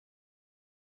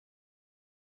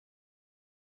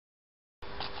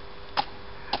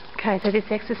Okay, so this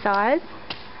exercise,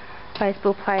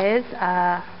 baseball players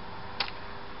are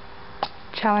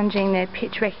challenging their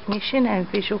pitch recognition and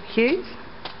visual cues.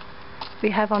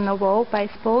 We have on the wall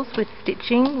baseballs with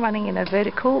stitching running in a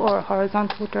vertical or a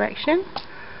horizontal direction.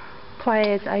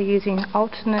 Players are using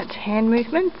alternate hand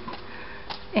movements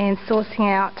and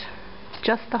sourcing out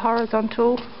just the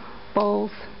horizontal balls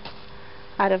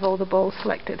out of all the balls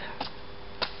selected.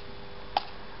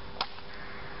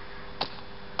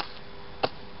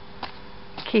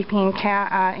 Keeping in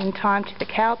time to the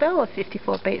cowbell of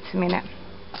 54 beats a minute.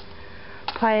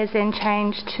 Players then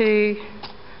change to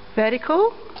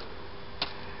vertical,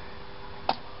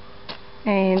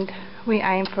 and we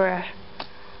aim for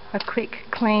a quick,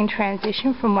 clean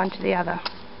transition from one to the other.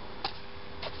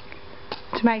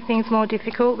 To make things more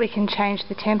difficult, we can change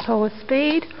the tempo or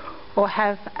speed, or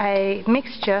have a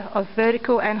mixture of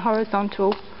vertical and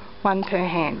horizontal, one per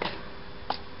hand.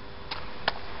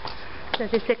 So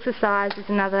this exercise is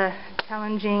another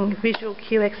challenging visual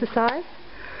cue exercise.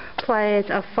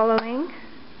 Players are following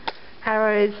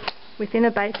arrows within a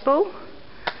baseball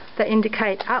that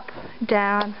indicate up,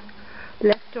 down,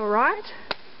 left or right,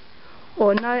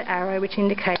 or no arrow which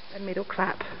indicates a middle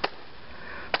clap.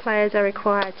 Players are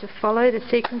required to follow the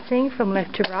sequencing from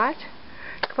left to right,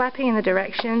 clapping in the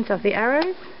directions of the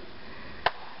arrows,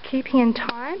 keeping in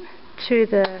time to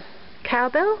the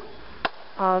cowbell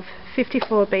of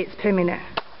 54 beats per minute.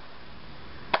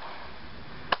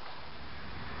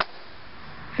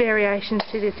 Variations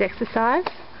to this exercise.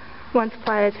 Once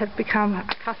players have become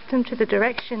accustomed to the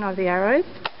direction of the arrows,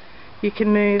 you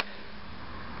can move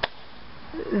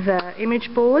the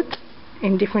image board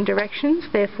in different directions,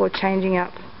 therefore changing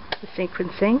up the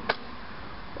sequencing,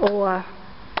 or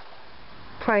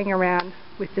playing around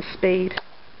with the speed